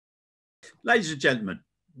Ladies and gentlemen,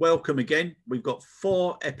 welcome again. We've got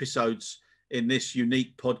 4 episodes in this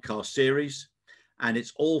unique podcast series, and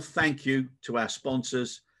it's all thank you to our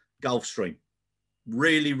sponsors, Gulfstream.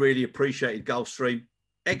 Really, really appreciated Gulfstream.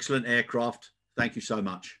 Excellent aircraft. Thank you so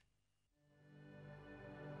much.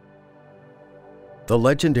 The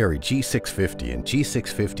legendary G650 and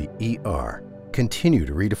G650ER continue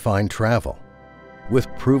to redefine travel with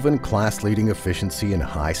proven class-leading efficiency and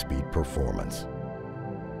high-speed performance.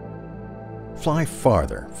 Fly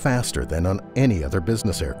farther, faster than on any other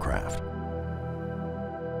business aircraft.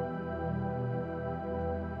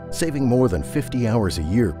 Saving more than 50 hours a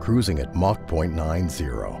year cruising at Mach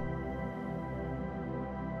 0.90.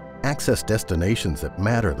 Access destinations that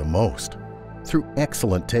matter the most through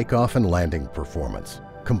excellent takeoff and landing performance,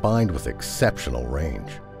 combined with exceptional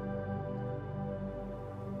range.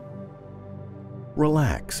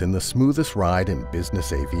 Relax in the smoothest ride in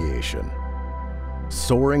business aviation,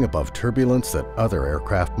 soaring above turbulence that other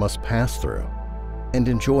aircraft must pass through, and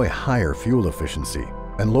enjoy higher fuel efficiency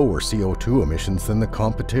and lower CO2 emissions than the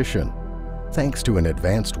competition, thanks to an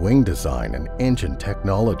advanced wing design and engine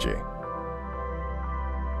technology.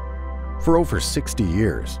 For over 60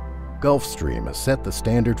 years, Gulfstream has set the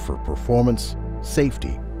standard for performance,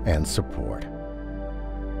 safety, and support.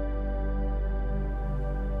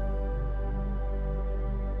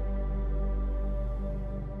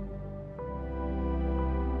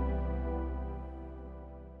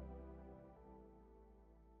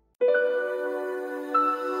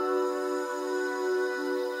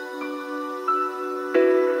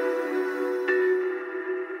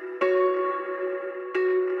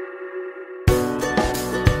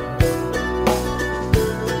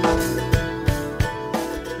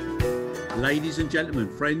 Ladies and gentlemen,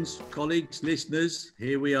 friends, colleagues, listeners,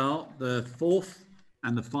 here we are, the 4th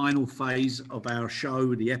and the final phase of our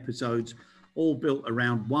show, the episodes, all built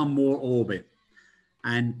around one more orbit.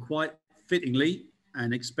 And quite fittingly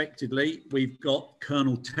and expectedly, we've got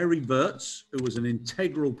Colonel Terry Virts, who was an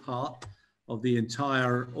integral part of the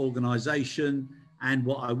entire organisation, and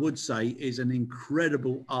what I would say is an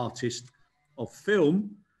incredible artist of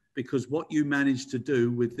film, because what you managed to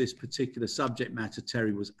do with this particular subject matter,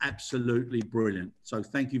 Terry, was absolutely brilliant. So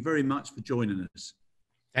thank you very much for joining us.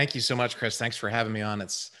 Thank you so much, Chris. Thanks for having me on.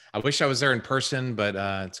 I wish I was there in person, but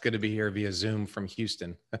it's good to be here via Zoom from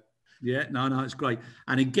Houston. Yeah, no, it's great.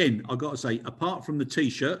 And again, I've got to say, apart from the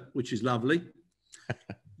T-shirt, which is lovely,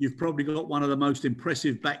 you've probably got one of the most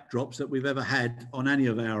impressive backdrops that we've ever had on any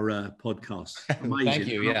of our podcasts. Amazing. Thank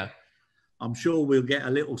you, yeah. I'm sure we'll get a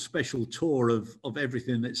little special tour of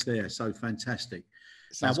everything that's there. So fantastic.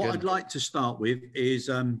 Sounds now, what good. I'd like to start with is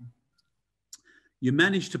you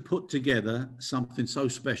managed to put together something so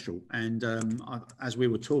special. And as we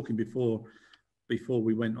were talking before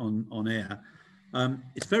we went on air,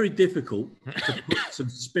 it's very difficult to put some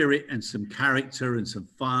spirit and some character and some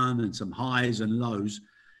fun and some highs and lows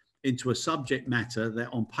into a subject matter that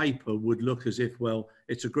on paper would look as if, well,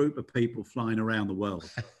 it's a group of people flying around the world.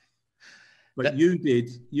 But you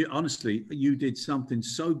did something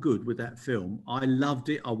so good with that film. I loved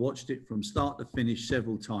it. I watched it from start to finish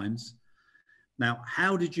several times. Now,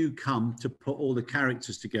 how did you come to put all the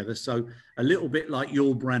characters together? So a little bit like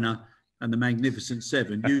Yul Brynner and the Magnificent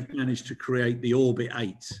Seven, you've managed to create the Orbit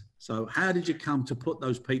 8. So how did you come to put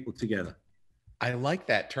those people together? I like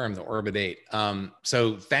that term, the Orbit 8.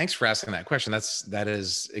 So thanks for asking that question. That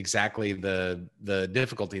is exactly the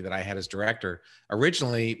difficulty that I had as director.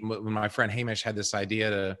 Originally, when my friend Hamish had this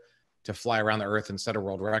idea to fly around the Earth and set a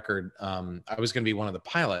world record, I was going to be one of the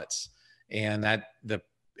pilots, and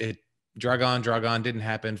it drug on, didn't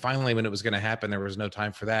happen. Finally, when it was going to happen, there was no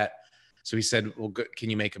time for that. So he said, "Well, can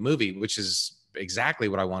you make a movie?" Which is exactly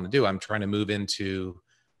what I want to do. I'm trying to move into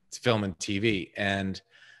film and TV, and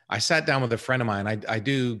I sat down with a friend of mine. I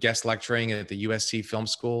do guest lecturing at the USC Film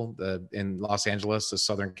School in Los Angeles, the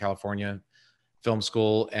Southern California Film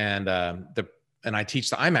School, and I teach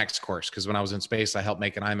the IMAX course because when I was in space, I helped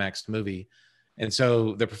make an IMAX movie. And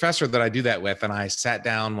so the professor that I do that with and I sat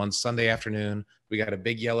down one Sunday afternoon. We got a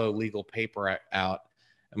big yellow legal paper out,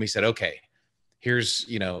 and we said, "Okay, here's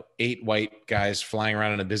 8 white guys flying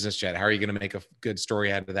around in a business jet. How are you going to make a good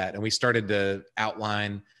story out of that?" And we started to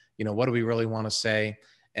outline, what do we really want to say?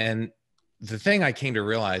 And the thing I came to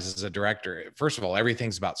realize as a director, first of all,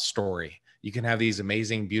 everything's about story. You can have these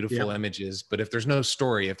amazing, beautiful images, but if there's no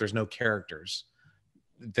story, if there's no characters,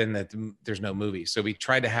 then there's no movie. So we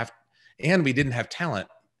tried to have, and we didn't have talent.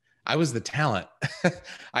 I was the talent.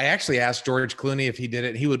 I actually asked George Clooney if he did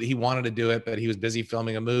it. He wanted to do it, but he was busy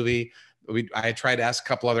filming a movie. I tried to ask a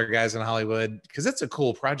couple other guys in Hollywood because it's a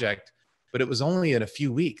cool project. but it was only in a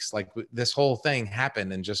few weeks. Like this whole thing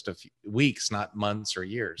happened in just a few weeks, not months or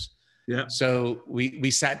years. Yeah. So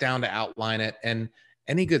we sat down to outline it, and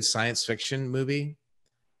any good science fiction movie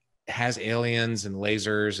has aliens and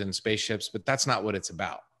lasers and spaceships, but that's not what it's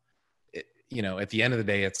about. You know, at the end of the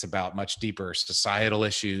day, it's about much deeper societal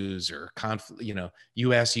issues or conflict. You know,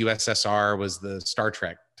 USSR was the Star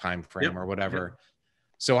Trek time frame or whatever.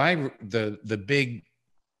 So the big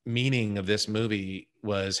meaning of this movie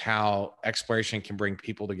was how exploration can bring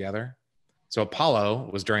people together. So Apollo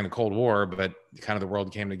was during the Cold War, but kind of the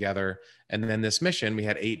world came together. And then this mission, we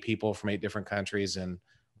had 8 people from 8 different countries, and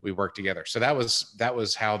we worked together. So that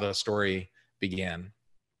was how the story began.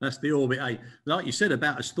 That's the Orbit 8. Like you said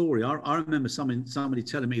about a story, I remember somebody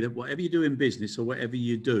telling me that whatever you do in business or whatever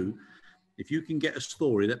you do, if you can get a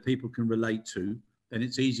story that people can relate to, then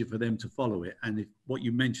it's easier for them to follow it. And if what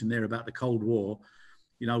you mentioned there about the Cold War,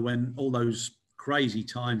 you know, when all those crazy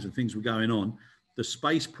times and things were going on, the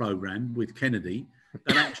space program with Kennedy,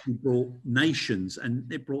 that actually brought nations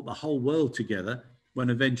and it brought the whole world together when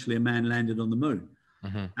eventually a man landed on the moon.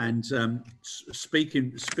 Mm-hmm. And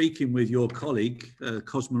speaking with your colleague,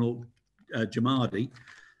 cosmonaut Jamadi,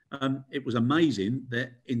 it was amazing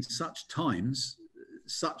that in such times,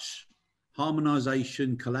 such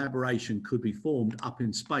harmonization, collaboration could be formed up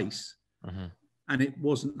in space, mm-hmm. and it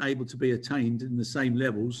wasn't able to be attained in the same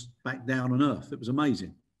levels back down on Earth. It was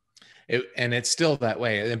amazing. And it's still that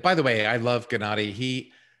way. And by the way, I love Gennady.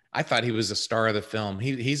 I thought he was a star of the film.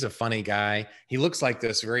 He's a funny guy. He looks like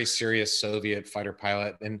this very serious Soviet fighter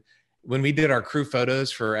pilot. And when we did our crew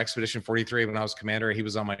photos for Expedition 43, when I was commander, he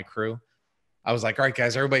was on my crew. I was like, all right,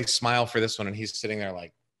 guys, everybody smile for this one. And he's sitting there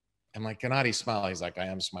like, I'm like, Gennady, smile. He's like, I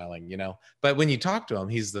am smiling, you know. But when you talk to him,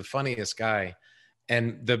 he's the funniest guy.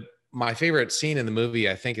 And my favorite scene in the movie,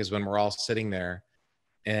 I think, is when we're all sitting there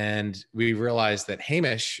and we realized that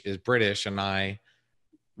Hamish is British and I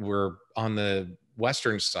were on the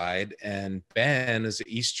Western side, and Ben is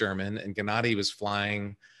East German, and Gennady was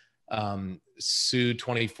flying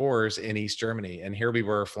Su-24s in East Germany. And here we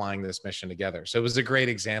were flying this mission together. So it was a great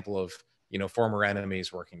example of, you know, former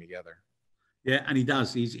enemies working together. Yeah, and he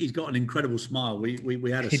does. He's got an incredible smile.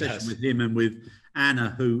 We had a session with him and with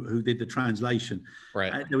Anna, who did the translation.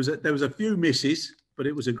 Right. There was a few misses, but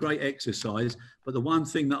it was a great exercise. But the one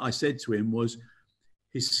thing that I said to him was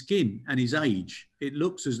his skin and his age. It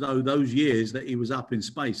looks as though those years that he was up in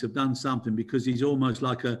space have done something, because he's almost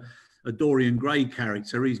like a Dorian Gray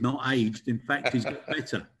character. He's not aged. In fact, he's got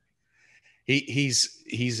better.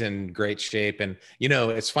 He's in great shape. And, you know,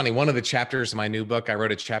 it's funny. One of the chapters in my new book, I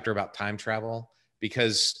wrote a chapter about time travel,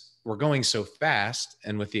 because we're going so fast.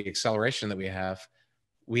 And with the acceleration that we have,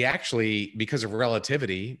 we actually, because of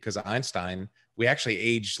relativity, because of Einstein, we actually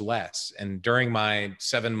aged less. And during my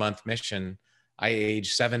 7-month mission, I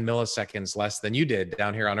aged 7 milliseconds less than you did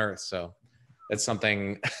down here on Earth. So that's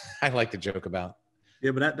something I like to joke about.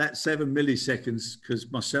 Yeah, but that 7 milliseconds, because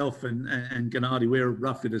myself and Gennady, we're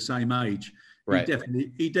roughly the same age. Right.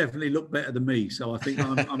 He definitely looked better than me. So I think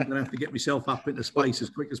I'm going to have to get myself up into space as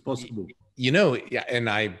quick as possible. You know, yeah. And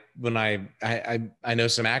I know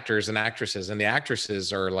some actors and actresses, and the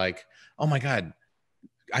actresses are like, oh my God,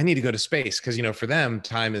 I need to go to space. Cause you know, for them,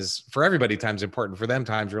 for everybody, time's important. For them,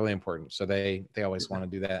 time's really important. So they always want to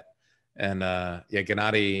do that. And yeah,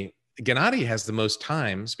 Gennady has the most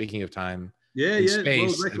time, speaking of time, in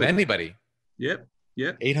space of anybody. Yep.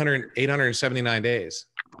 879 days.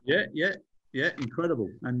 Yeah, incredible.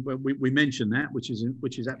 And we mentioned that, which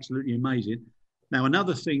is absolutely amazing. Now,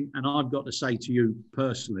 another thing, and I've got to say to you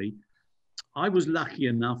personally, I was lucky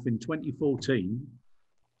enough in 2014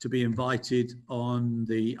 to be invited on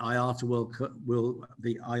the IATA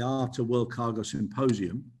World Cargo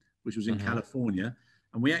Symposium, which was in mm-hmm. California.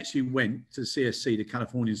 And we actually went to CSC, the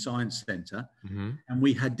Californian Science Center, mm-hmm. and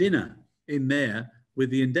we had dinner in there with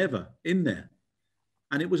the Endeavour in there.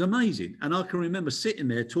 And it was amazing. And I can remember sitting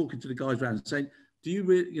there talking to the guys around and saying, do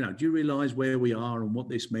you realize where we are and what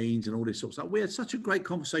this means and all this sort of stuff? We had such a great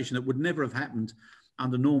conversation that would never have happened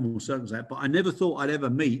under normal circumstances. But I never thought I'd ever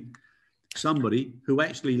meet somebody who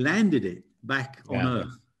actually landed it back on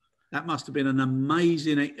Earth. That must have been an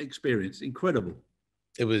amazing experience. Incredible.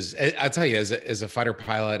 It was, I'll tell you, as a fighter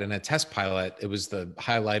pilot and a test pilot, it was the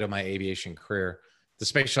highlight of my aviation career. The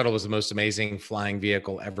space shuttle was the most amazing flying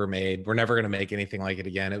vehicle ever made. We're never going to make anything like it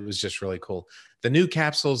again. It was just really cool. The new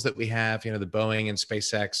capsules that we have, you know, the Boeing and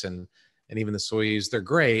SpaceX and even the Soyuz, they're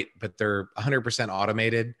great, but they're 100%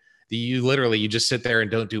 automated. You just sit there and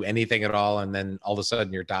don't do anything at all. And then all of a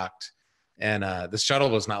sudden you're docked. And the shuttle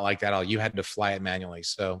was not like that at all. You had to fly it manually.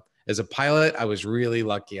 So as a pilot, I was really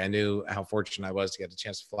lucky. I knew how fortunate I was to get a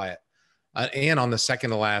chance to fly it. And on the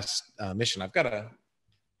second to last mission, I've got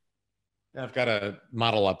a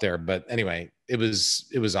model up there, but anyway, it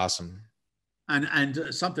was awesome. And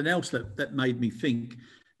something else that made me think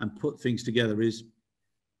and put things together is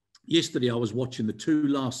yesterday I was watching the 2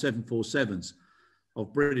 last 747s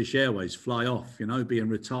of British Airways fly off, being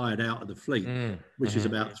retired out of the fleet, which is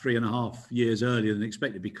about 3.5 years earlier than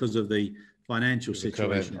expected because of the financial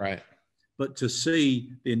situation. COVID, right. But to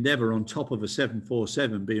see the Endeavour on top of a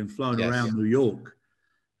 747 being flown around New York,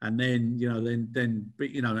 and then and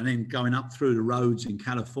then going up through the roads in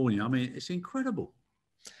California, I mean, it's incredible.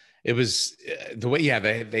 It was the way,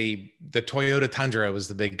 the Toyota Tundra was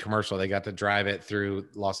the big commercial. They got to drive it through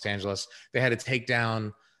Los Angeles. They had to take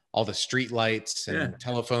down all the street lights and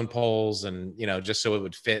telephone poles, and just so it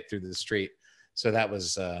would fit through the street. So that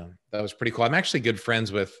was pretty cool. I'm actually good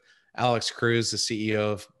friends with Alex Cruz, the CEO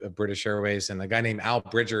of British Airways, and a guy named Al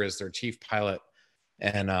Bridger is their chief pilot.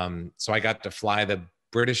 And so I got to fly the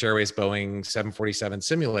British Airways Boeing 747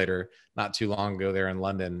 simulator not too long ago there in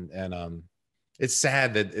London. And it's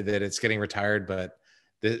sad that it's getting retired, but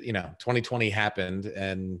 2020 happened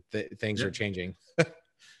and things are changing.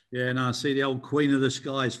 Yeah, and I see the old Queen of the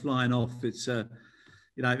Skies flying off. It's,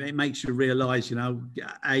 it makes you realize,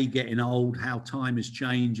 getting old, how time is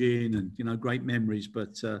changing, and, great memories.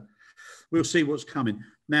 But we'll see what's coming.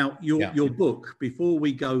 Now, your book, before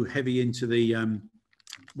we go heavy into the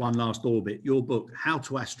One Last Orbit, your book, How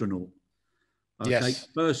to Astronaut. Okay. Yes.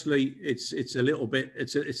 Firstly, it's a little bit,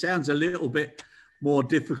 it sounds a little bit more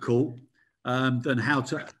difficult than how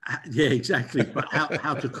to, exactly. But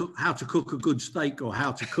how to cook a good steak, or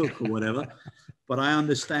how to cook or whatever. But I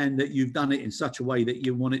understand that you've done it in such a way that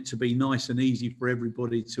you want it to be nice and easy for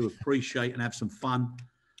everybody to appreciate and have some fun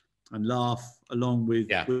and laugh along with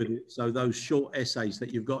it. So those short essays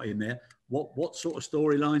that you've got in there, what sort of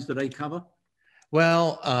storylines do they cover?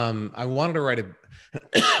 Well, I wanted to write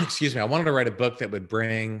I wanted to write a book that would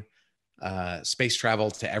bring space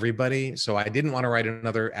travel to everybody. So I didn't want to write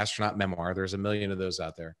another astronaut memoir. There's a million of those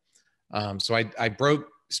out there. So I broke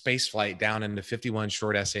spaceflight down into 51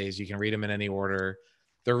 short essays. You can read them in any order.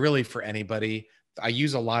 They're really for anybody. I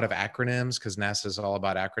use a lot of acronyms because NASA is all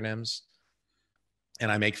about acronyms,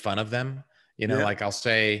 and I make fun of them. Like I'll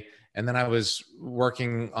say, and then I was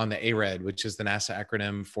working on the ARED, which is the NASA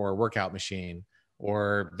acronym for workout machine.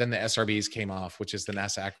 Or then the SRBs came off, which is the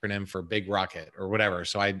NASA acronym for big rocket or whatever.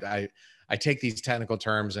 So I take these technical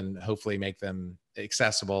terms and hopefully make them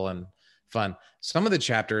accessible and fun. Some of the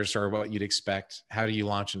chapters are what you'd expect. How do you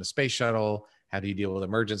launch in a space shuttle? How do you deal with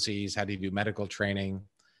emergencies? How do you do medical training?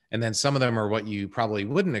 And then some of them are what you probably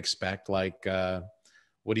wouldn't expect, like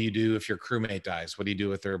what do you do if your crewmate dies? What do you do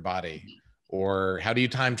with their body? Or how do you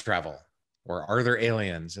time travel? Or are there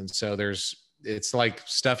aliens? And so it's like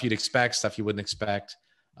stuff you'd expect, stuff you wouldn't expect.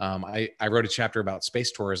 I wrote a chapter about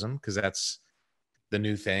space tourism because that's the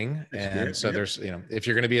new thing. And so there's, if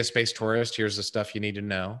you're going to be a space tourist, here's the stuff you need to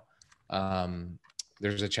know.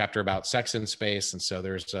 There's a chapter about sex in space. And so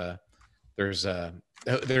there's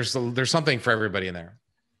something for everybody in there.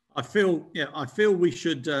 I feel we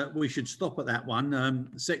should stop at that one.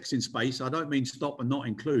 Sex in space. I don't mean stop and not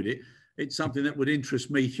include it. It's something that would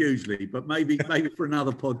interest me hugely, but maybe for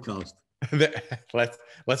another podcast.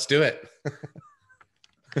 Let's do it.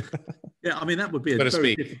 Yeah, I mean that would be a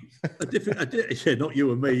different. Yeah, not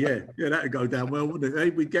you and me. Yeah, that'd go down well, wouldn't it? Hey,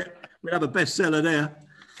 we'd have a bestseller there.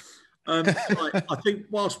 Right, I think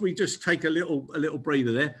whilst we just take a little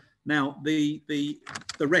breather there. Now the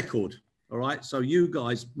record. All right, so you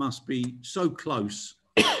guys must be so close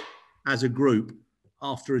as a group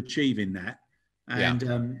after achieving that. And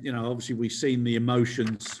obviously we've seen the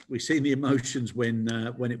emotions. We've seen the emotions when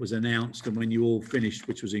it was announced and when you all finished,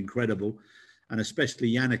 which was incredible. And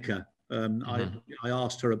especially Yannicka. I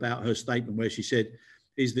asked her about her statement where she said,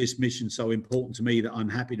 "Is this mission so important to me that I'm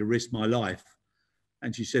happy to risk my life?"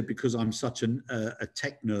 And she said, "Because I'm such a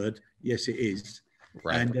tech nerd." Yes, it is.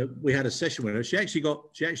 Right. And we had a session with her. She actually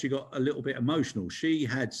got a little bit emotional. She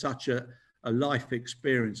had such a life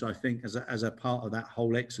experience, I think, as a part of that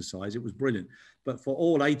whole exercise. It was brilliant. But for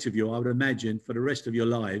all 8 of you, I would imagine for the rest of your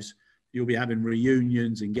lives, you'll be having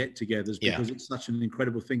reunions and get-togethers because it's such an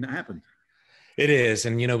incredible thing that happened. It is.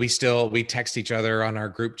 And, we text each other on our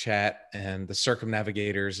group chat, and the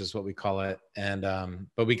circumnavigators is what we call it. And,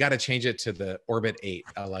 but we got to change it to the Orbit 8.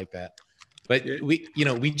 I like that. But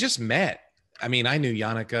we just met. I mean, I knew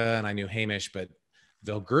Yannicka and I knew Hamish, but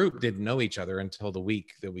the group didn't know each other until the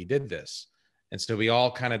week that we did this. And so we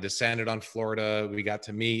all kind of descended on Florida. We got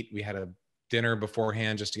to meet. We had a dinner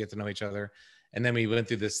beforehand just to get to know each other. And then we went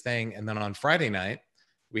through this thing. And then on Friday night,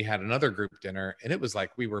 we had another group dinner, and it was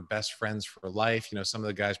like we were best friends for life. You know, some of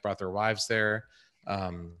the guys brought their wives there.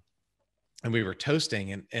 And we were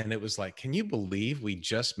toasting, and it was like, can you believe we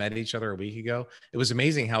just met each other a week ago? It was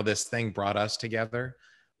amazing how this thing brought us together,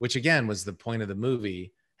 which again was the point of the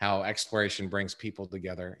movie, how exploration brings people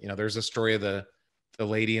together. You know, there's a story of the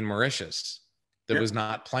lady in Mauritius that was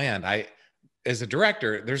not planned. As a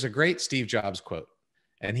director, there's a great Steve Jobs quote,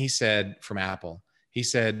 and he said, from Apple, he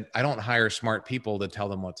said, I don't hire smart people to tell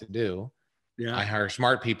them what to do. I hire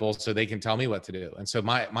smart people so they can tell me what to do. And so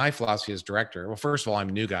my philosophy as director, well, first of all, I'm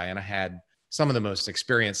a new guy, and I had some of the most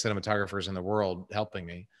experienced cinematographers in the world helping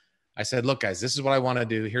me. I said, look, guys, this is what I want to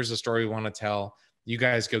do. Here's the story we want to tell. You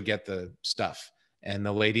guys go get the stuff. And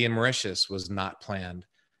the lady in Mauritius was not planned.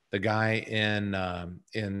 The guy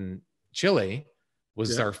in Chile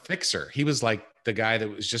was our fixer. He was like the guy that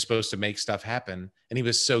was just supposed to make stuff happen. And he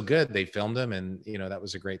was so good. They filmed him, and, you know, that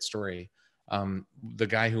was a great story. The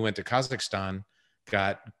guy who went to Kazakhstan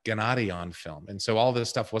got Gennady on film. And so all this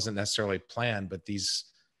stuff wasn't necessarily planned, but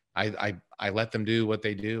I let them do what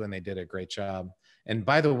they do, and they did a great job. And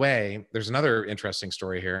by the way, there's another interesting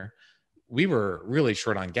story here. We were really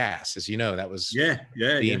short on gas, as you know. That was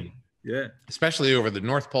especially over the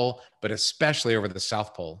North Pole, but especially over the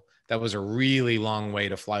South Pole. That was a really long way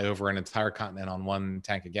to fly over an entire continent on one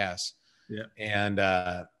tank of gas. Yeah.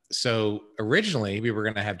 And so originally we were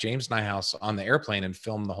going to have James Nyhouse on the airplane and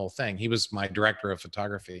film the whole thing. He was my director of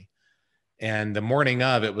photography. And the morning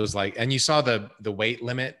of, it was like, and you saw the weight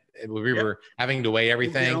limit. We were having to weigh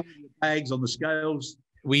everything. Bags on the scales.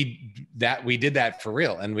 We did that for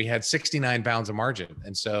real. And we had 69 pounds of margin.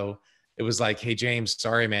 And so it was like, hey, James,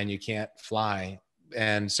 sorry, man, you can't fly.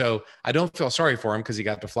 And so I don't feel sorry for him, because he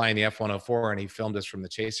got to fly in the F-104 and he filmed us from the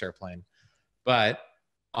chase airplane. But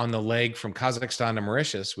on the leg from Kazakhstan to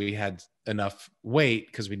Mauritius, we had enough weight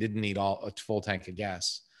because we didn't need a full tank of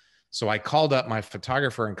gas. So I called up my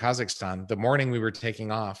photographer in Kazakhstan the morning we were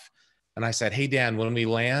taking off. And I said, hey, Dan, when we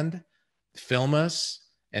land, film us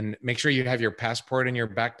and make sure you have your passport in your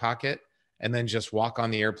back pocket, and then just walk on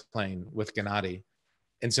the airplane with Gennady.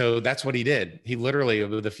 And so that's what he did. He literally,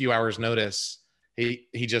 with a few hours notice,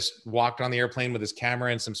 he just walked on the airplane with his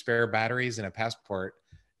camera and some spare batteries and a passport.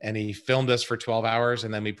 And he filmed us for 12 hours.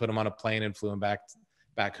 And then we put him on a plane and flew him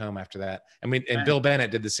back home after that. And Bill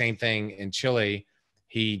Bennett did the same thing in Chile.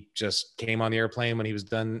 He just came on the airplane when he was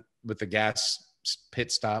done with the gas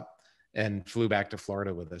pit stop and flew back to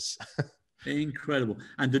Florida with us. Incredible.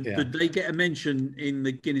 And did they get a mention in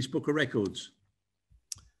the Guinness Book of Records?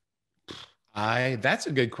 That's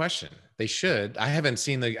a good question. They should. I haven't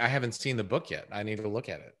seen the book yet. I need to look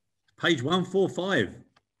at it. Page 145.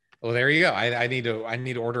 Well, there you go. I need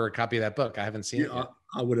to order a copy of that book. I haven't seen it yet.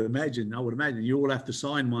 I would imagine you all have to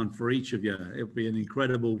sign one for each of you. It'll be an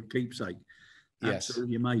incredible keepsake.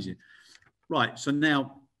 Absolutely amazing. Right. So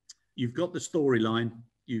now you've got the storyline.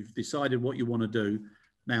 You've decided what you want to do.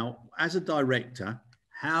 Now, as a director,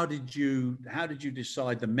 how did you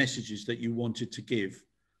decide the messages that you wanted to give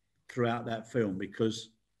throughout that film? Because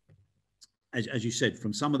as you said,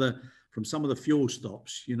 from some of the fuel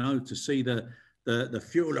stops, you know, to see the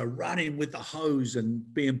fueler running with the hose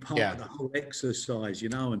and being part of the whole exercise, you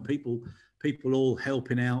know, and people all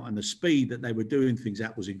helping out, and the speed that they were doing things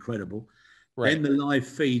at was incredible. Right. Then the live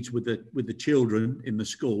feeds with the children in the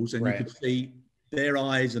schools, and you could see their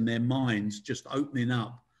eyes and their minds just opening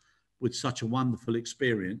up with such a wonderful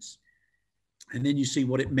experience. And then you see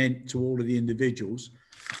what it meant to all of the individuals.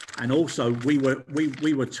 And also we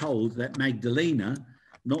were told that Magdalena,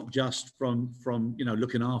 not just from you know,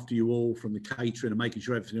 looking after you all, from the catering and making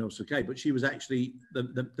sure everything else was okay, but she was actually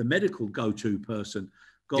the medical go-to person.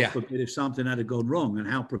 God forbid if something had gone wrong, and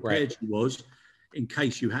how prepared she was in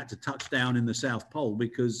case you had to touch down in the South Pole,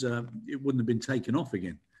 because it wouldn't have been taken off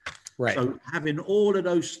again. Right. So having all of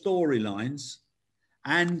those storylines,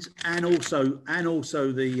 and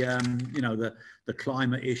also the you know, the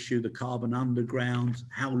climate issue, the carbon underground,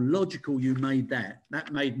 how logical you made that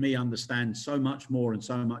made me understand so much more and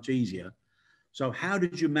so much easier. So how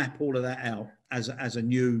did you map all of that out as a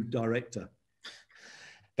new director?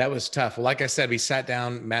 That was tough. Well, like I said, we sat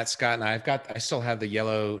down, Matt Scott and I still have the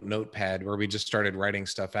yellow notepad where we just started writing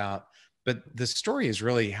stuff out. But the story is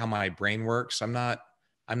really how my brain works. I'm not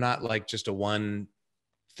like just a one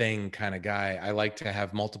thing kind of guy. I like to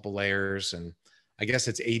have multiple layers, and I guess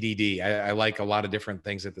it's ADD. I like a lot of different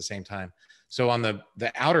things at the same time. So on the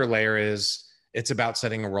outer layer it's about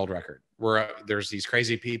setting a world record. There's these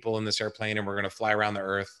crazy people in this airplane, and we're going to fly around the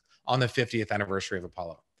Earth on the 50th anniversary of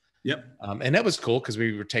Apollo. Yep. And that was cool because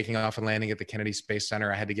we were taking off and landing at the Kennedy Space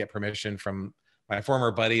Center. I had to get permission from my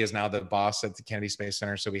former buddy, is now the boss at the Kennedy Space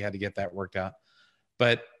Center. So we had to get that worked out.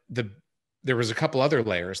 but there was a couple other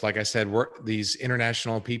layers. Like I said, these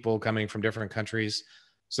international people coming from different countries.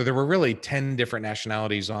 So there were really 10 different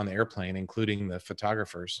nationalities on the airplane, including the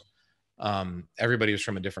photographers. Everybody was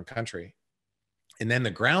from a different country. And then the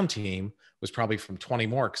ground team was probably from 20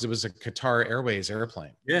 more, because it was a Qatar Airways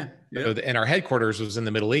airplane. Yeah. So and our headquarters was in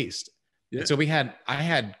the Middle East. Yeah. And so I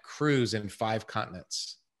had crews in 5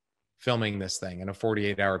 continents filming this thing in a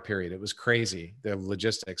 48-hour period. It was crazy, the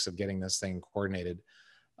logistics of getting this thing coordinated.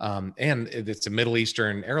 And it's a Middle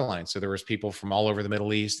Eastern airline. So there was people from all over the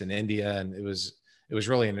Middle East and India, and it was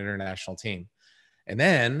really an international team. And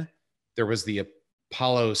then there was the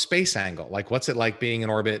Apollo space angle. Like, what's it like being in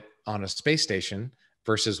orbit on a space station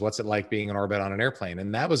versus what's it like being in orbit on an airplane?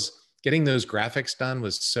 And that was, getting those graphics done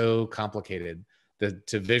was so complicated.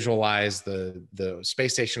 To visualize the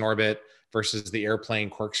space station orbit versus the airplane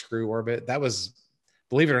corkscrew orbit, that was,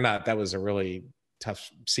 believe it or not, that was a really tough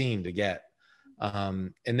scene to get.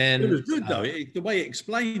 And then it was good though. The way it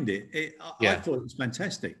explained it, I thought it was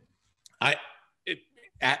fantastic.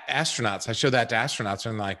 Astronauts, I showed that to astronauts,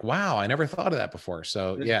 and I'm like, wow, I never thought of that before.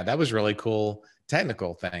 So yeah, that was really cool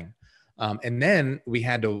technical thing. And then we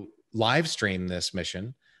had to live stream this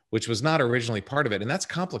mission, which was not originally part of it. And that's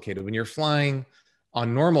complicated. When you're flying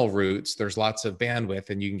on normal routes, there's lots of bandwidth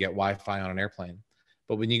and you can get Wi-Fi on an airplane.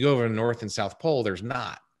 But when you go over the North and South Pole, there's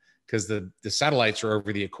not, because the satellites are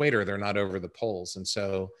over the equator. They're not over the poles. And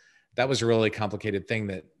so that was a really complicated thing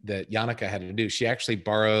that Janneke had to do. She actually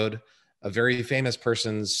borrowed a very famous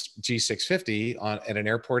person's G650 at an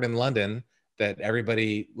airport in London that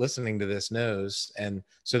everybody listening to this knows. And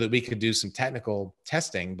so that we could do some technical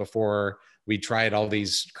testing before we tried all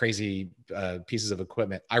these crazy pieces of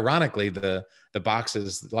equipment. Ironically, the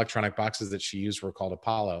electronic boxes that she used were called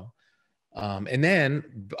Apollo. And then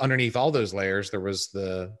underneath all those layers, there was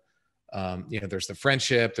there's the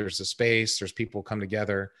friendship, there's the space, there's people come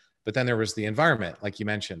together, but then there was the environment, like you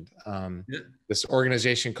mentioned. This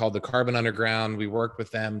organization called the Carbon Underground, we worked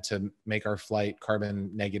with them to make our flight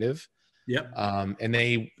carbon negative. Yep. And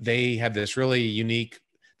they have this really unique,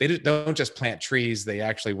 they don't just plant trees, they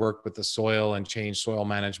actually work with the soil and change soil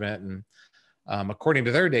management. And according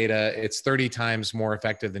to their data, it's 30 times more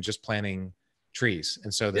effective than just planting trees.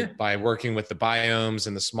 And so that by working with the biomes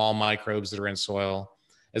and the small microbes that are in soil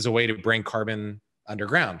as a way to bring carbon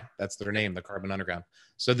underground. That's their name, the Carbon Underground.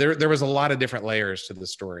 So there was a lot of different layers to the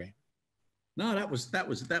story. No, that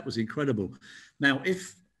was incredible. Now,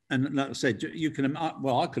 and like I said,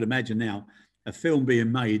 I could imagine now a film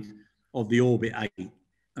being made of the Orbit 8,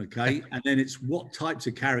 okay? And then it's what types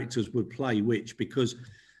of characters would play which, because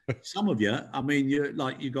some of you, I mean,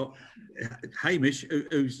 you got Hamish,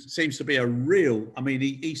 who seems to be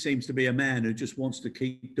he seems to be a man who just wants to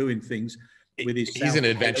keep doing things with his. He's an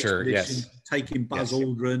adventurer, yes. Taking Buzz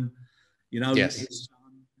Aldrin, his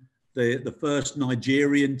son, the first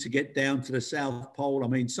Nigerian to get down to the South Pole. I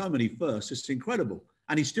mean, so many firsts. It's incredible.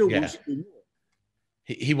 And he still wants to do more.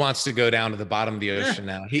 He wants to go down to the bottom of the ocean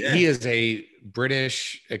now. He is a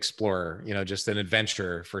British explorer, just an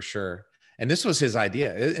adventurer for sure. And this was his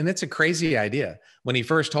idea. And it's a crazy idea. When he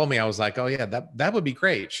first told me, I was like, oh yeah, that would be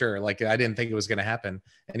great. Sure. Like, I didn't think it was going to happen.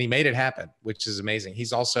 And he made it happen, which is amazing.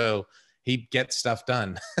 He gets stuff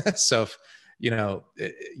done. So,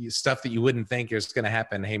 stuff that you wouldn't think is going to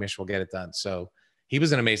happen, Hamish will get it done. So he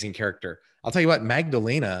was an amazing character. I'll tell you what,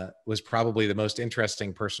 Magdalena was probably the most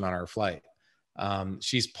interesting person on our flight.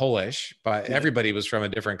 She's Polish, but everybody was from a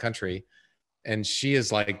different country. And she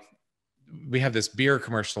is like, we have this beer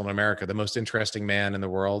commercial in America, the most interesting man in the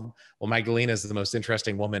world. Well, Magdalena is the most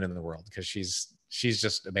interesting woman in the world because she's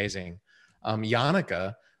just amazing.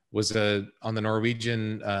 Janneke was on the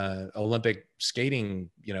Norwegian Olympic skating,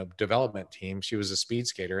 development team. She was a speed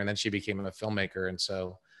skater, and then she became a filmmaker. And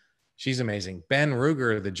so she's amazing. Ben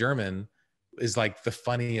Ruger, the German, is like the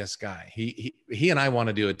funniest guy. He and I want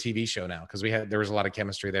to do a TV show now because there was a lot of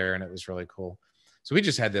chemistry there, and it was really cool. So we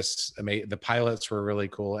just had this the pilots were really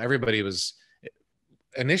cool. Everybody was,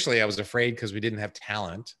 initially I was afraid because we didn't have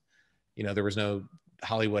talent. There was no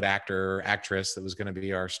Hollywood actor or actress that was going to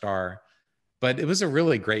be our star, but it was a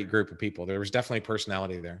really great group of people. There was definitely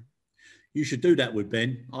personality there. You should do that with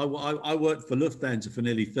Ben. I worked for Lufthansa for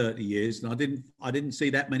nearly 30 years, and I didn't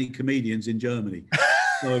see that many comedians in Germany.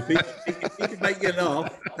 So if he can make you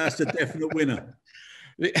laugh, that's a definite winner.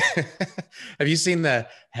 Have you seen the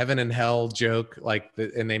heaven and hell joke?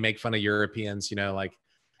 And they make fun of Europeans, like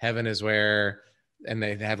heaven is where, and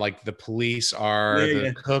they have like the police are,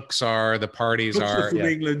 the cooks are, the parties cooks are from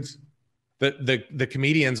England. The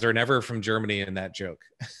comedians are never from Germany in that joke.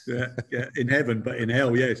 yeah, in heaven, but in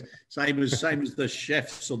hell, yes. Same as the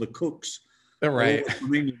chefs or the cooks. Right.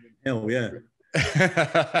 From England in hell, yeah.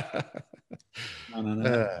 No,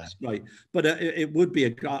 that's great. But it would be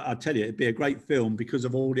I tell you, it'd be a great film because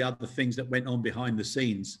of all the other things that went on behind the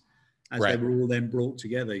scenes as they were all then brought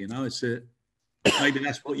together. You know, maybe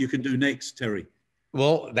that's what you can do next, Terry.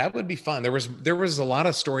 Well, that would be fun. There was a lot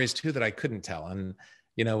of stories too that I couldn't tell. And,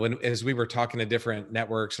 you know, as we were talking to different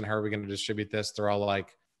networks and how are we going to distribute this, they're all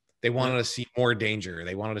like, they wanted to see more danger.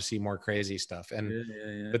 They wanted to see more crazy stuff.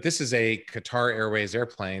 And, but this is a Qatar Airways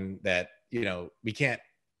airplane that, you know, we can't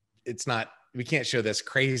show this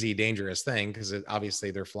crazy dangerous thing because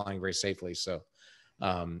obviously they're flying very safely. So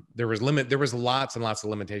there was lots and lots of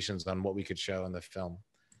limitations on what we could show in the film.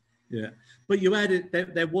 Yeah, but you added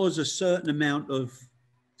there was a certain amount of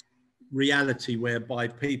reality whereby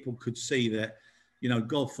people could see that, you know,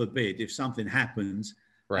 God forbid if something happens,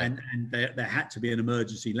 and there had to be an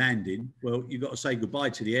emergency landing. Well, you've got to say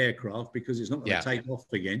goodbye to the aircraft because it's not going to take off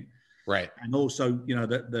again. Right. And also, you know,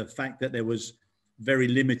 the fact that there was very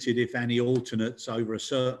limited, if any, alternates over a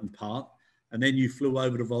certain part, and then you flew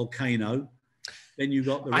over the volcano. Then you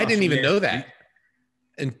got the. I didn't even know that.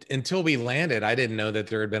 Until we landed, I didn't know that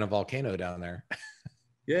there had been a volcano down there.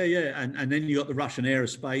 Yeah. And then you got the Russian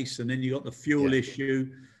aerospace, and then you got the fuel issue.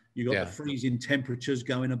 You got the freezing temperatures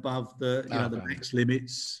going above the max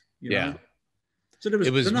limits. You know? So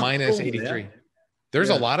it was minus 83. There's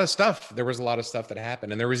a lot of stuff. There was a lot of stuff that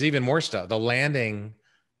happened, and there was even more stuff. The landing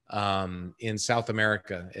in South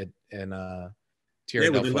America in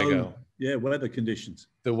Tierra del Fuego. Weather conditions.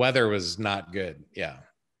 The weather was not good. Yeah.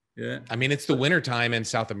 I mean, it's the winter time in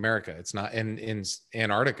South America. It's not in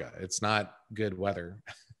Antarctica. It's not good weather,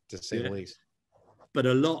 to say the least. But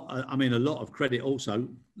a lot of credit also,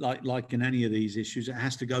 like in any of these issues, it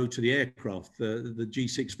has to go to the aircraft, the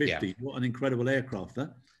G650. Yeah. What an incredible aircraft, huh?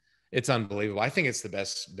 It's unbelievable. I think it's the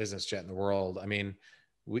best business jet in the world. I mean,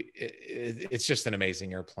 it's just an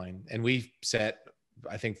amazing airplane. And we set,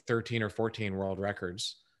 I think, 13 or 14 world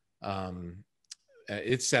records.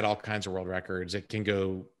 It's set all kinds of world records. It can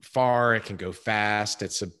go far. It can go fast.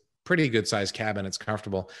 It's a pretty good sized cabin. It's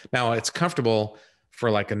comfortable. Now it's comfortable for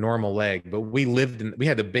like a normal leg, but we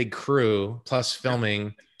had a big crew plus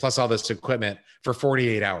filming, plus all this equipment for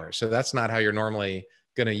 48 hours. So that's not how you're normally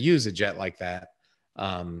going to use a jet like that.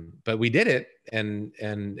 But we did it, and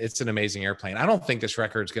it's an amazing airplane. I don't think this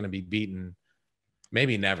record is going to be beaten.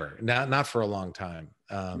 Maybe never, not for a long time.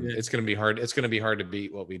 It's going to be hard. It's going to be hard to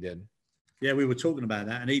beat what we did. Yeah, we were talking about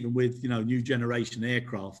that, and even with new generation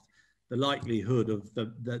aircraft, the likelihood of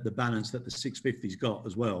the balance that the 650's got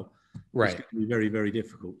as well, is going to be very, very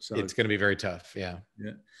difficult. So it's going to be very tough. Yeah.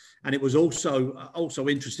 And it was also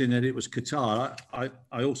interesting that it was Qatar.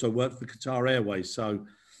 I also worked for Qatar Airways, so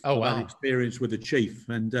I've had experience with the chief,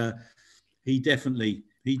 and he definitely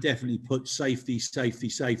put safety safety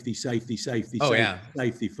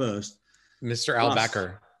first. Mr. Al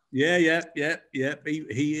Bakr. Yeah.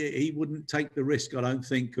 He wouldn't take the risk, I don't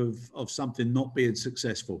think, of something not being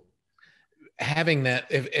successful. Having that,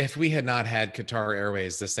 if we had not had Qatar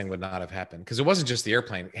Airways, this thing would not have happened, because it wasn't just the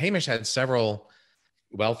airplane. Hamish had several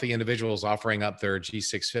wealthy individuals offering up their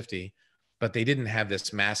G650, but they didn't have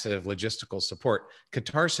this massive logistical support.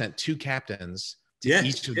 Qatar sent 2 captains to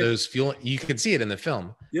each of those fuel. You can see it in the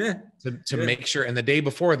film. To make sure. And the day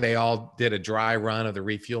before, they all did a dry run of the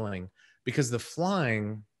refueling, because the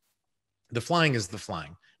flying is the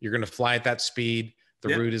flying. You're going to fly at that speed.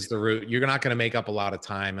 The route is the route. You're not going to make up a lot of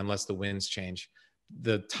time unless the winds change.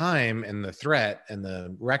 The time and the threat and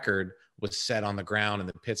the record was set on the ground and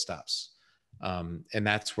the pit stops. And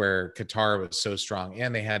that's where Qatar was so strong.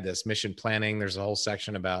 And they had this mission planning. There's a whole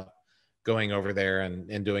section about going over there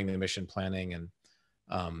and doing the mission planning. And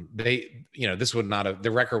the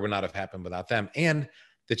record would not have happened without them. And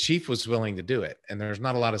the chief was willing to do it. And there's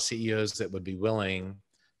not a lot of CEOs that would be willing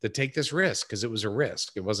to take this risk, because it was a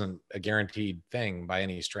risk. It wasn't a guaranteed thing by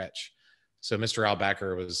any stretch. So Mr. Al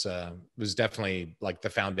Bakr was definitely like the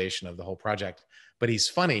foundation of the whole project. But he's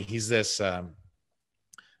funny. He's this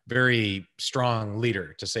very strong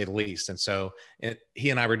leader, to say the least. And so he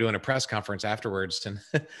and I were doing a press conference afterwards, and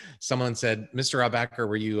someone said, "Mr. Al Bakr,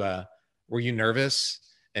 were you nervous?"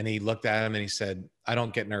 And he looked at him and he said, "I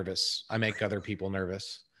don't get nervous. I make other people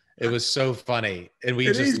nervous." It was so funny, and we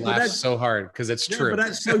just laughed so hard because it's true. But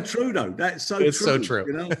that's so true, though. It's so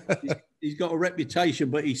true. He's got a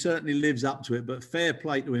reputation, but he certainly lives up to it. But fair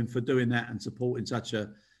play to him for doing that and supporting such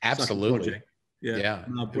a project. Yeah.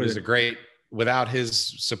 It was without his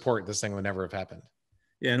support, this thing would never have happened.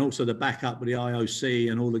 Yeah, and also the backup with the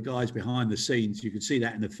IOC and all the guys behind the scenes. You can see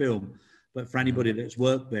that in the film. But for anybody that's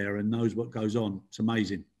worked there and knows what goes on, it's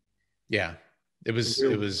amazing. Yeah, it was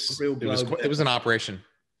an operation.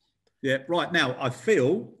 Yeah, right now I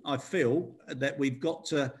feel that we've got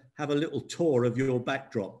to have a little tour of your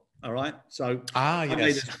backdrop. All right. So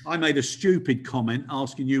Yes. I made a stupid comment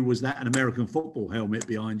asking you, was that an American football helmet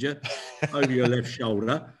behind you over your left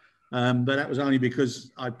shoulder? But that was only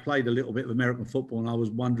because I played a little bit of American football and I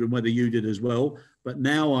was wondering whether you did as well. But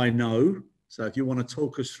now I know. So if you want to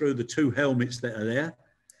talk us through the two helmets that are there.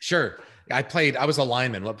 Sure. I was a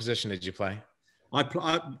lineman. What position did you play? I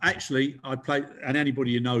played, and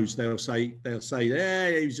anybody who knows, they'll say, yeah,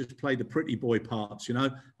 he's just played the pretty boy parts. You know,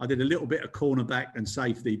 I did a little bit of cornerback and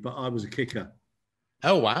safety, but I was a kicker.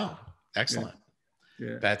 Oh, wow. Excellent.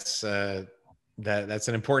 Yeah. That's an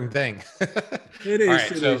important thing. It is. All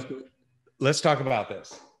right, so is. let's talk about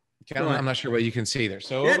this. Right. I'm not sure what you can see there.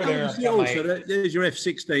 So over there, there's your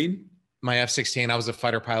F-16. My F-16. I was a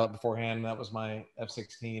fighter pilot beforehand. That was my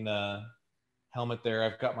F-16 helmet there.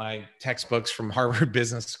 I've got my textbooks from Harvard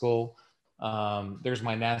Business School. There's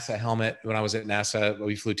my NASA helmet. When I was at NASA,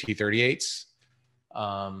 we flew T-38s.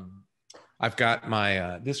 I've got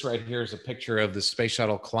my, this right here is a picture of the Space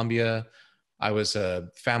Shuttle Columbia. I was a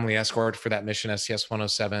family escort for that mission,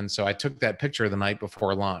 STS-107. So I took that picture the night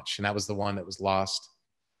before launch, and that was the one that was lost.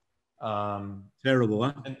 Terrible,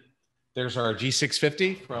 huh? And there's our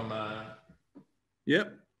G650 from,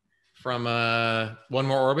 yep. From One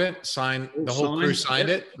More Orbit. The whole crew signed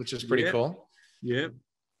it, which is pretty cool. Yep.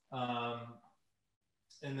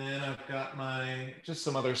 And then I've got just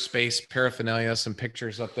some other space paraphernalia, some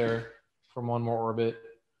pictures up there from One More Orbit.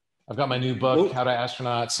 I've got my new book, How to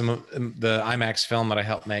Astronaut, some of the IMAX film that I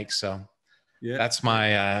helped make. So that's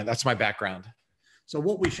my background. So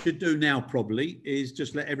what we should do now probably is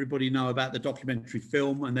just let everybody know about the documentary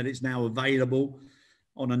film and that it's now available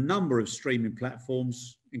on a number of streaming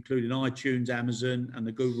platforms, including iTunes, Amazon, and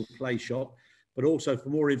the Google Play Shop. But also for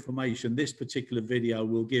more information, this particular video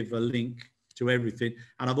will give a link to everything.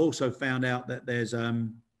 And I've also found out that there's a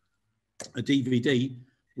DVD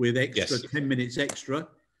with extra 10 minutes extra,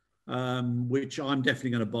 which I'm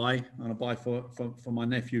definitely going to buy. I'm going to buy for my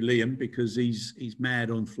nephew Liam, because he's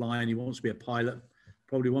mad on flying. He wants to be a pilot,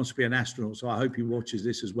 probably wants to be an astronaut. So I hope he watches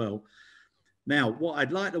this as well. Now, what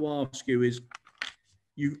I'd like to ask you is,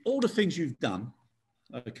 all the things you've done,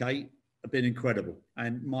 okay, have been incredible.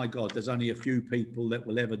 And my God, there's only a few people that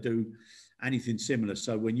will ever do anything similar.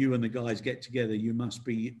 So when you and the guys get together, you must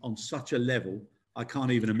be on such a level I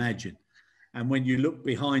can't even imagine. And when you look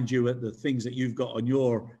behind you at the things that you've got on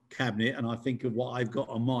your cabinet, and I think of what I've got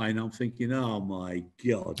on mine, I'm thinking, oh my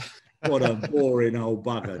God, what a boring old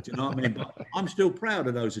bugger. Do you know what I mean? But I'm still proud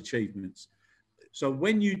of those achievements. So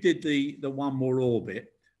when you did the One More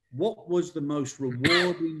Orbit, what was the most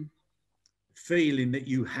rewarding feeling that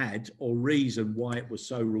you had, or reason why it was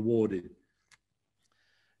so rewarding?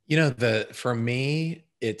 You know, for me,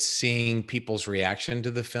 it's seeing people's reaction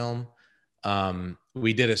to the film.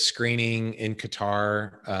 We did a screening in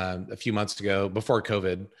Qatar a few months ago before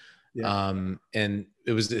COVID. And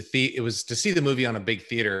it was to see the movie on a big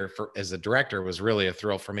theater as a director was really a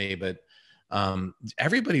thrill for me. But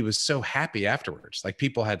everybody was so happy afterwards. Like,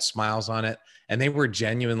 people had smiles on it, and they were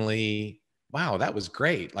genuinely, wow, that was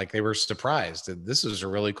great. Like, they were surprised that this was a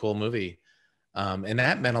really cool movie. And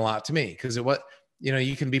that meant a lot to me, because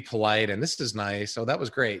you can be polite and this is nice. Oh, that was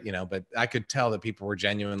great. But I could tell that people were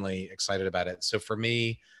genuinely excited about it. So for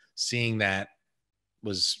me, seeing that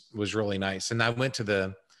was really nice. And I went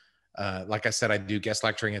to like I said, I do guest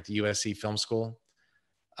lecturing at the USC Film School,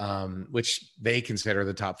 which they consider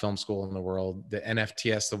the top film school in the world. The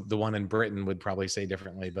NFTS, the one in Britain, would probably say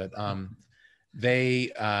differently, but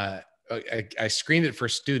I screened it for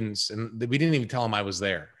students, and we didn't even tell them I was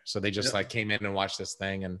there. So they just came in and watched this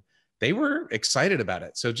thing, and they were excited about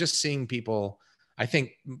it. So just seeing people, I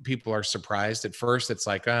think people are surprised at first. It's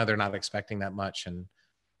like, they're not expecting that much. And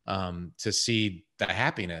to see the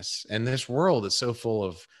happiness, and this world is so full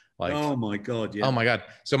of, like, oh my God. Yeah. Oh my God.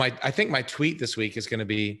 So I think my tweet this week is going to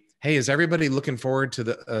be, hey, is everybody looking forward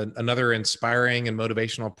to another inspiring and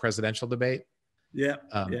motivational presidential debate? Yeah.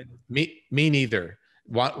 Me neither.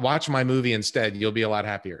 Watch my movie instead. You'll be a lot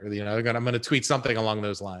happier. I'm going to tweet something along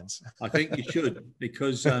those lines. I think you should,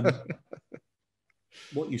 because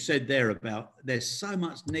what you said there about, there's so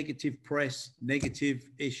much negative press, negative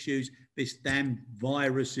issues. This damn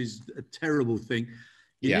virus is a terrible thing.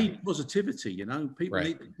 You need positivity, people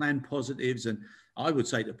need to plan positives. And I would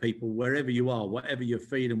say to people, wherever you are, whatever you're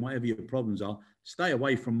feeling, whatever your problems are, stay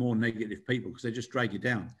away from more negative people, because they just drag you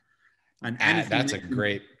down. And that's a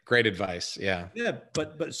great advice. Yeah. Yeah.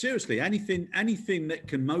 But seriously, anything that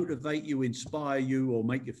can motivate you, inspire you, or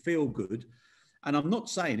make you feel good. And I'm not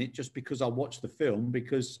saying it just because I watched the film,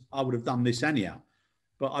 because I would have done this anyhow.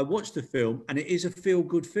 But I watched the film, and it is a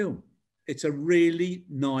feel-good film. it's a really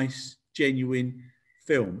nice, genuine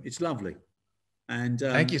film. It's lovely. And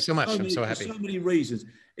thank you so much. I'm so happy. For so many reasons.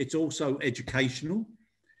 It's also educational.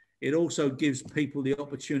 It also gives people the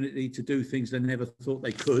opportunity to do things they never thought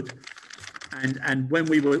they could. And when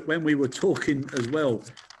we were talking as well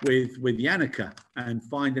with Yannicka and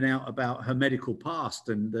finding out about her medical past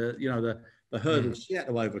and the hurdles she had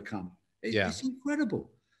to overcome, it's incredible.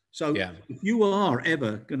 So if you are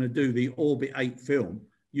ever going to do the Orbit 8 film,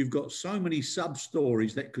 you've got so many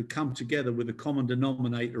sub-stories that could come together with a common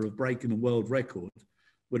denominator of breaking a world record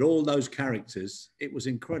with all those characters. It was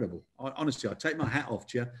incredible. Honestly, I take my hat off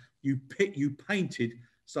to you. You painted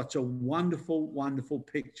such a wonderful, wonderful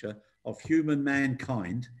picture of human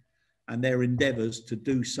mankind and their endeavors to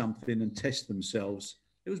do something and test themselves.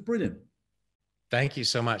 It was brilliant. Thank you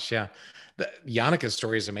so much. Yeah. Yannicka's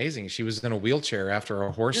story is amazing. She was in a wheelchair after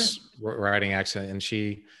a horse riding accident, and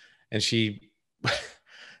she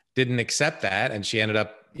didn't accept that. And she ended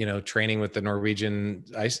up, training with the Norwegian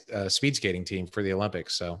ice speed skating team for the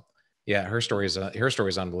Olympics. So yeah, her story is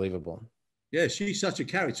unbelievable. Yeah, she's such a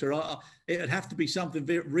character. It'd have to be something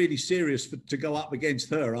really serious to go up against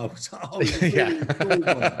her. I was really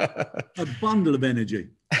a bundle of energy.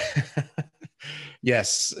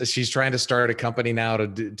 Yes, she's trying to start a company now to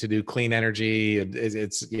do clean energy.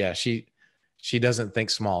 She doesn't think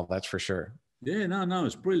small, that's for sure. Yeah, no,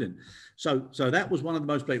 it's brilliant. So that was one of the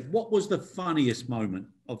most brilliant. What was the funniest moment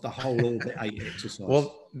of the whole Orbit 8 exercise?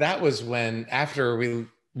 Well, that was after we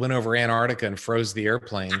went over Antarctica and froze the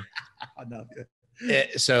airplane. I know.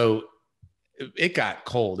 So it got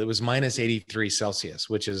cold. It was minus 83 Celsius,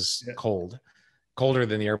 which is cold, colder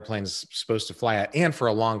than the airplane's supposed to fly at. And for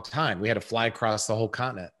a long time, we had to fly across the whole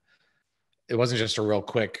continent. It wasn't just a real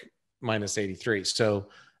quick minus 83. So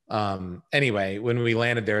anyway, when we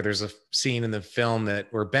landed there, there's a scene in the film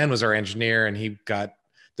where Ben was our engineer, and he got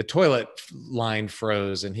the toilet line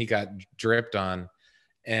froze and he got dripped on.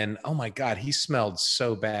 And oh my God, he smelled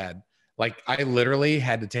so bad. Like I literally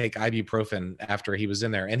had to take ibuprofen after he was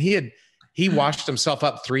in there, and he washed himself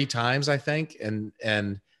up 3 times, I think.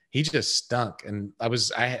 And he just stunk. And it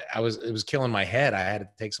was killing my head. I had to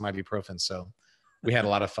take some ibuprofen. So we had a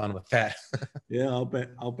lot of fun with that. Yeah, I'll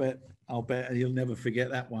bet you'll never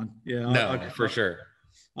forget that one. Yeah. No, for sure.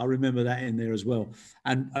 I remember that in there as well.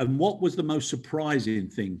 And what was the most surprising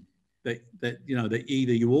thing that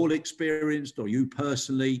either you all experienced or you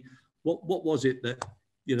personally, what was it that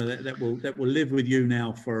will live with you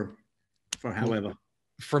now for however?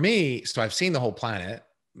 For me, so I've seen the whole planet.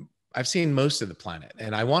 I've seen most of the planet,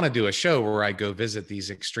 and I want to do a show where I go visit these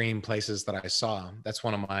extreme places that I saw. That's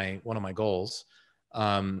one of my goals.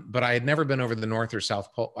 But I had never been over the North or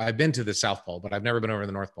South Pole. I've been to the South Pole, but I've never been over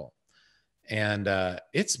the North Pole. And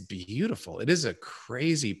it's beautiful. It is a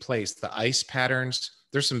crazy place. The ice patterns.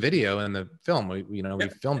 There's some video in the film. We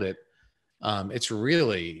filmed it. It's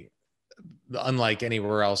really unlike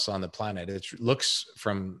anywhere else on the planet. It looks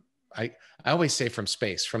from, I always say from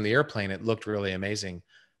space, from the airplane, it looked really amazing,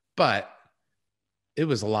 but it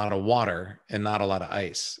was a lot of water and not a lot of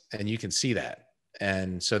ice. And you can see that.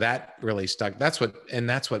 And so that really stuck. That's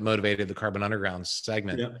what motivated the Carbon Underground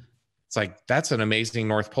segment. Yeah. It's like, that's an amazing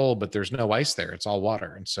North Pole, but there's no ice there. It's all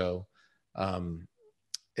water. And so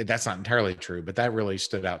that's not entirely true, but that really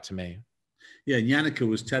stood out to me. Yeah. And Yannicka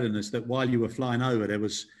was telling us that while you were flying over, there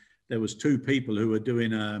was 2 people who were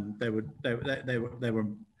doing, they were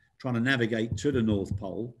trying to navigate to the North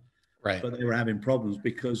Pole. Right. But they were having problems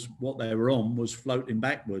because what they were on was floating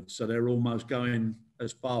backwards. So they're almost going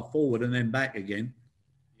as far forward and then back again.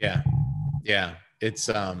 Yeah. Yeah. It's,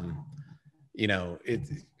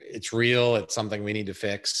 it's real. It's something we need to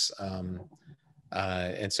fix.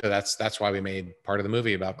 And so that's why we made part of the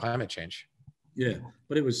movie about climate change. Yeah.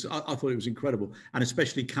 But I thought it was incredible. And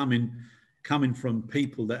especially coming from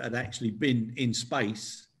people that had actually been in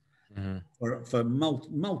space for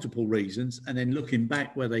multiple reasons, and then looking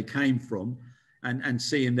back where they came from and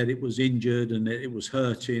seeing that it was injured and that it was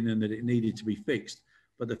hurting and that it needed to be fixed.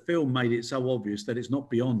 But the film made it so obvious that it's not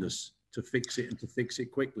beyond us to fix it and to fix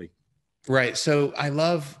it quickly. Right. So I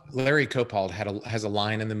love Larry Coppold has a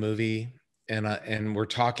line in the movie, and we're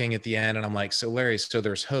talking at the end, and I'm like, so Larry, so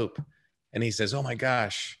there's hope. And he says, oh my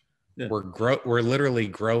gosh, we're literally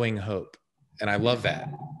growing hope. And I love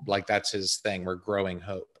that. Like, that's his thing. We're growing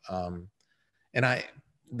hope. And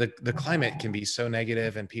the climate can be so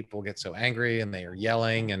negative and people get so angry and they are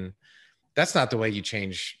yelling, and that's not the way you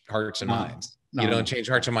change hearts and minds. No. You don't change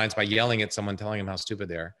hearts and minds by yelling at someone, telling them how stupid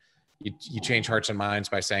they are. You change hearts and minds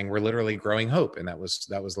by saying we're literally growing hope. And that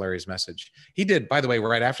was Larry's message. He did, by the way,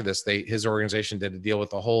 right after this, his organization did a deal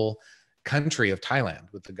with the whole country of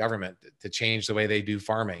Thailand with the government to change the way they do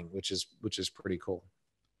farming, which is pretty cool.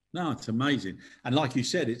 No, it's amazing. And like you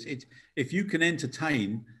said, it's if you can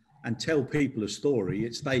entertain and tell people a story,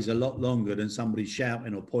 it stays a lot longer than somebody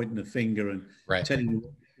shouting or pointing a finger and telling you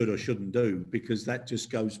what you should or shouldn't do, because that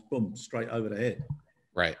just goes boom straight over the head.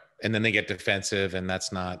 Right. And then they get defensive, and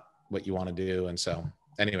that's not what you want to do. And so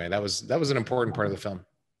anyway, that was an important part of the film.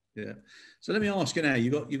 Yeah. So let me ask you now,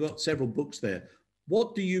 you got several books there.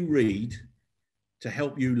 What do you read to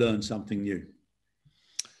help you learn something new?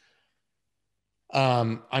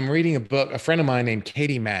 I'm reading a book. A friend of mine named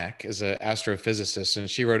Katie Mack is an astrophysicist, and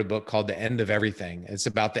she wrote a book called The End of Everything. It's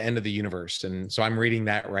about the end of the universe. And so I'm reading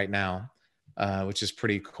that right now, which is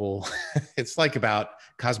pretty cool. It's like about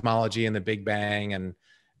cosmology and the Big Bang, and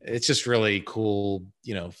it's just really cool,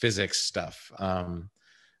 physics stuff.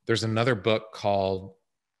 There's another book called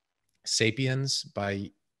Sapiens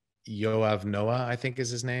by Yoav Noah, I think is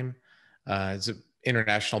his name. It's an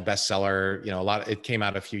international bestseller. It came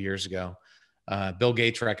out a few years ago. Bill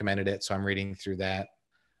Gates recommended it, so I'm reading through that.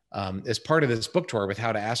 As part of this book tour with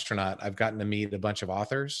How to Astronaut, I've gotten to meet a bunch of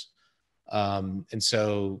authors. And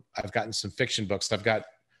so I've gotten some fiction books. I've got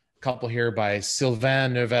a couple here by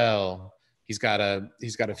Sylvain Neuvel. He's got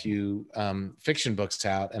a few fiction books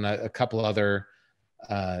out, and a couple other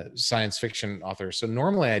science fiction authors. So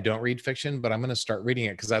normally I don't read fiction, but I'm going to start reading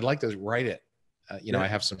it because I'd like to write it. I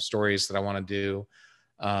have some stories that I want to do.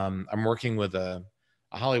 I'm working with a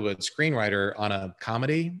Hollywood screenwriter on a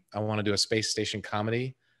comedy. I want to do a space station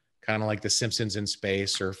comedy, kind of like The Simpsons in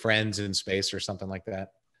space or Friends in space or something like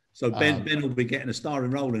that. So Ben will be getting a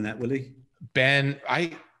starring role in that, will he? Ben,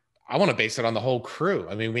 I want to base it on the whole crew.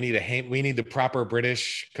 I mean, we need the proper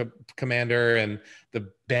British commander and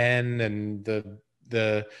the Ben and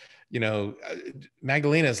the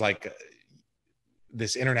Magdalena's like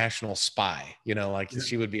this international spy,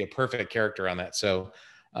 she would be a perfect character on that. So,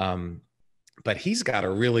 but he's got a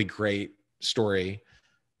really great story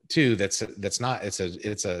too. It's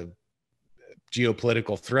a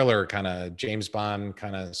geopolitical thriller kind of James Bond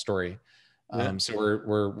kind of story. So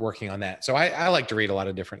we're working on that. So I like to read a lot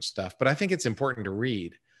of different stuff, but I think it's important to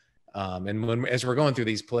read. And as we're going through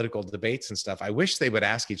these political debates and stuff, I wish they would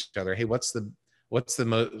ask each other, hey, what's the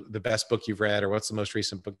best book you've read, or what's the most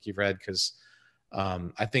recent book you've read? Because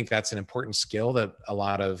I think that's an important skill that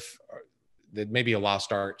may be a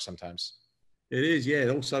lost art sometimes. It is, yeah.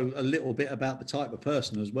 Also a little bit about the type of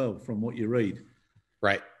person as well from what you read.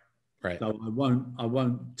 Right. So I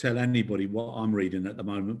won't tell anybody what I'm reading at the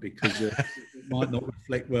moment because it might not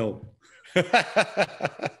reflect well.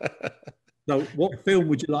 So what film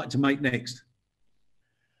would you like to make next?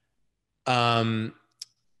 That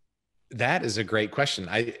is a great question.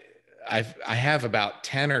 I have about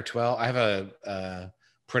 10 or 12. I have a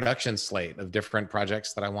production slate of different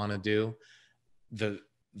projects that I want to do. The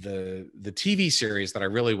TV series that I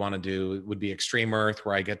really want to do would be Extreme Earth,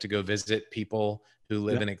 where I get to go visit people who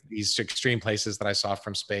live in these extreme places that I saw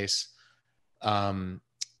from space. The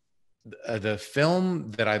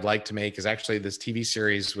film that I'd like to make is actually this TV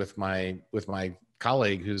series with my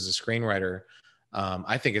colleague who's a screenwriter.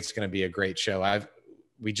 I think it's going to be a great show.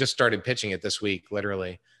 We just started pitching it this week,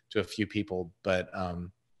 literally, to a few people, but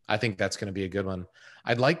I think that's going to be a good one.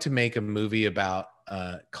 I'd like to make a movie about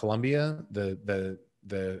Columbia, the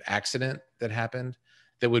accident that happened.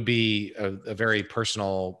 That would be a very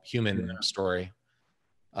personal human story.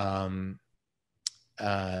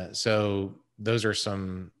 So those are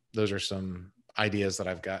some ideas that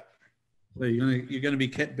I've got. So you're going to be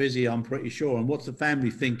kept busy, I'm pretty sure. And what's the family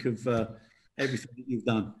think of everything that you've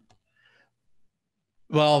done?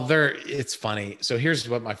 Well, it's funny. So here's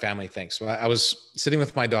what my family thinks. So I was sitting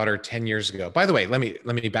with my daughter 10 years ago. By the way, let me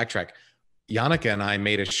backtrack. Yannicka and I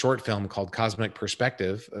made a short film called Cosmic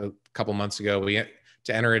Perspective a couple months ago.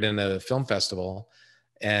 To enter it in a film festival.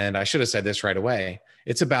 And I should have said this right away.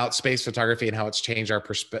 It's about space photography and how it's changed our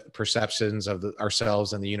perceptions of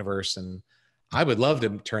ourselves and the universe. And I would love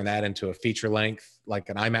to turn that into a feature length, like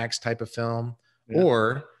an IMAX type of film,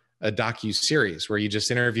 or a docu-series where you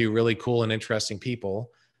just interview really cool and interesting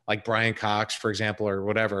people, like Brian Cox, for example, or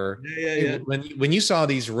whatever. When you saw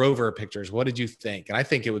these rover pictures, what did you think? And I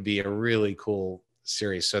think it would be a really cool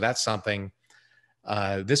series. So that's something.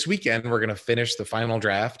 This weekend, we're going to finish the final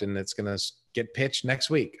draft, and it's going to get pitched next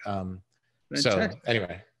week. So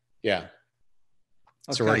anyway, yeah. Okay.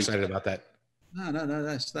 So we're excited about that. No,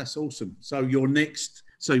 that's awesome. So your next,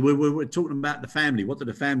 so we're talking about the family. What did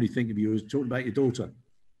the family think of you? We were talking about your daughter.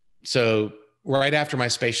 So right after my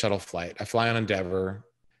space shuttle flight, I fly on Endeavour.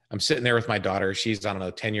 I'm sitting there with my daughter. She's, I don't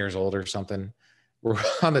know, 10 years old or something. We're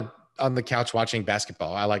on the couch watching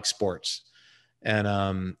basketball. I like sports.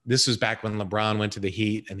 And this was back when LeBron went to the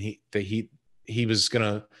Heat, and he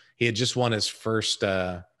had just won his first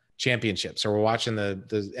championship. So we're watching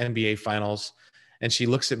the NBA finals, and she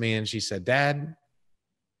looks at me and she said, "Dad,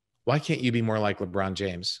 why can't you be more like LeBron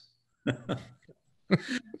James?"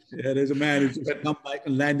 Yeah, there's a man who's just come back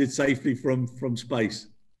and landed safely from space.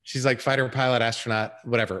 She's like, fighter pilot, astronaut,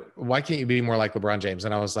 whatever. Why can't you be more like LeBron James?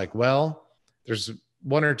 And I was like, well, there's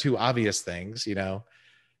one or two obvious things, you know.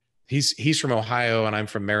 He's from Ohio and I'm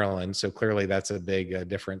from Maryland, so clearly that's a big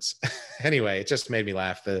difference. Anyway, it just made me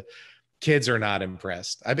laugh. The kids are not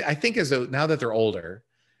impressed. I think as though now that they're older,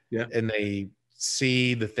 yeah, and they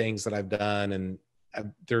see the things that I've done, and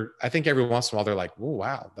I think every once in a while they're like, "Oh,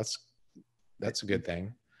 wow, that's a good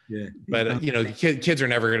thing." Yeah, but you know, kids are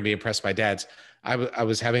never going to be impressed by dads. I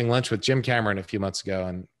was having lunch with Jim Cameron a few months ago,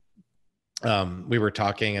 and we were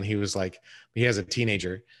talking, and he was like, he has a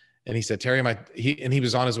teenager. And he said, Terry, he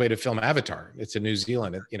was on his way to film Avatar. It's in New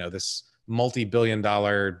Zealand, you know, this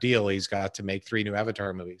multi-billion-dollar deal he's got to make 3 new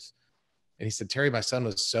Avatar movies. And he said, Terry, my son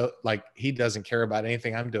was so, like, he doesn't care about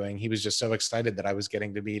anything I'm doing. He was just so excited that I was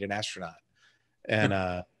getting to meet an astronaut.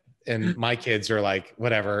 And my kids are like,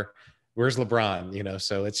 whatever, where's LeBron? You know,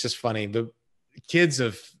 so it's just funny. The kids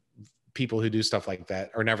of people who do stuff like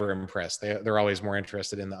that are never impressed. They're always more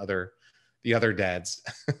interested in the other dads.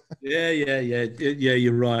 Yeah.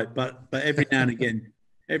 You're right. But every now and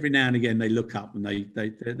again, they look up and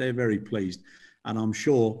they're very pleased, and I'm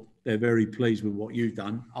sure they're very pleased with what you've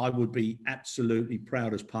done. I would be absolutely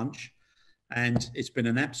proud as punch, and it's been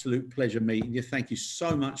an absolute pleasure meeting you. Thank you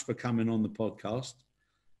so much for coming on the podcast,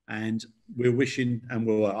 and we're wishing, and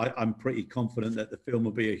I'm pretty confident that the film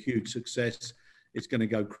will be a huge success. It's going to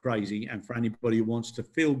go crazy, and for anybody who wants to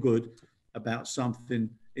feel good about something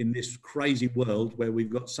in this crazy world where we've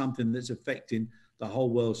got something that's affecting the whole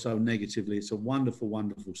world so negatively, it's a wonderful,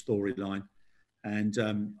 wonderful storyline. And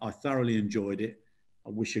I thoroughly enjoyed it. I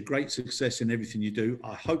wish you great success in everything you do.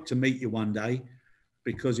 I hope to meet you one day,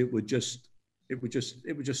 because it would just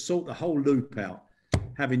sort the whole loop out.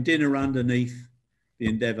 Having dinner underneath the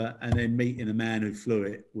Endeavour and then meeting a man who flew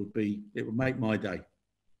it would make my day.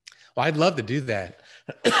 Well, I'd love to do that.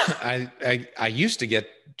 I used to get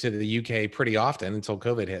to the UK pretty often until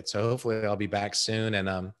COVID hit. So hopefully I'll be back soon.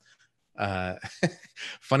 And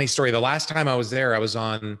funny story. The last time I was there, I was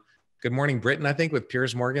on Good Morning Britain, I think, with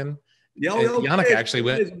Piers Morgan. Yeah, Yannicka actually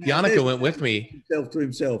went. Yannicka went with me. Himself to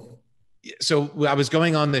himself. So I was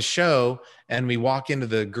going on this show, and we walk into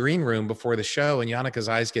the green room before the show, and Yannicka's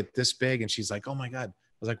eyes get this big, and she's like, "Oh my God!"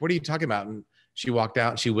 I was like, "What are you talking about?" And she walked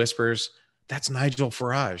out, and she whispers, "That's Nigel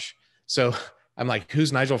Farage." So I'm like,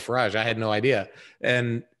 "Who's Nigel Farage?" I had no idea.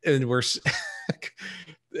 And we're,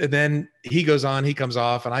 and then he goes on, he comes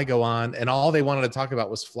off, and I go on, and all they wanted to talk about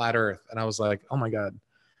was flat Earth. And I was like, "Oh my God,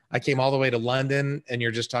 I came all the way to London, and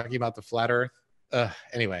you're just talking about the flat Earth."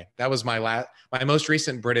 Anyway, that was my most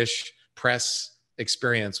recent British press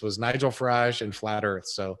experience was Nigel Farage and flat Earth.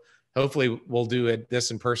 So hopefully we'll do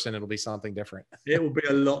this in person. It'll be something different. It'll be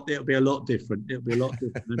a lot different. It'll be a lot different. It'll be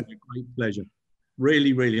a great pleasure.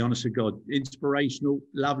 Really, really, honest to God, inspirational,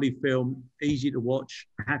 lovely film, easy to watch,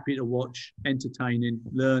 happy to watch, entertaining,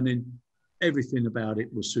 learning. Everything about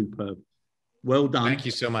it was superb. Well done. Thank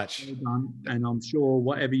you so much. Well done. And I'm sure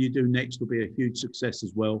whatever you do next will be a huge success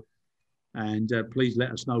as well. And please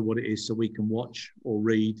let us know what it is so we can watch or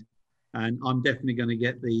read. And I'm definitely going to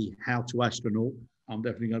get the How to Astronaut. I'm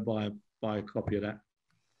definitely going to buy a copy of that.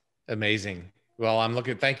 Amazing. Well,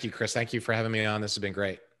 thank you, Chris. Thank you for having me on. This has been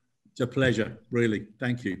great. It's a pleasure, really.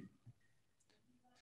 Thank you.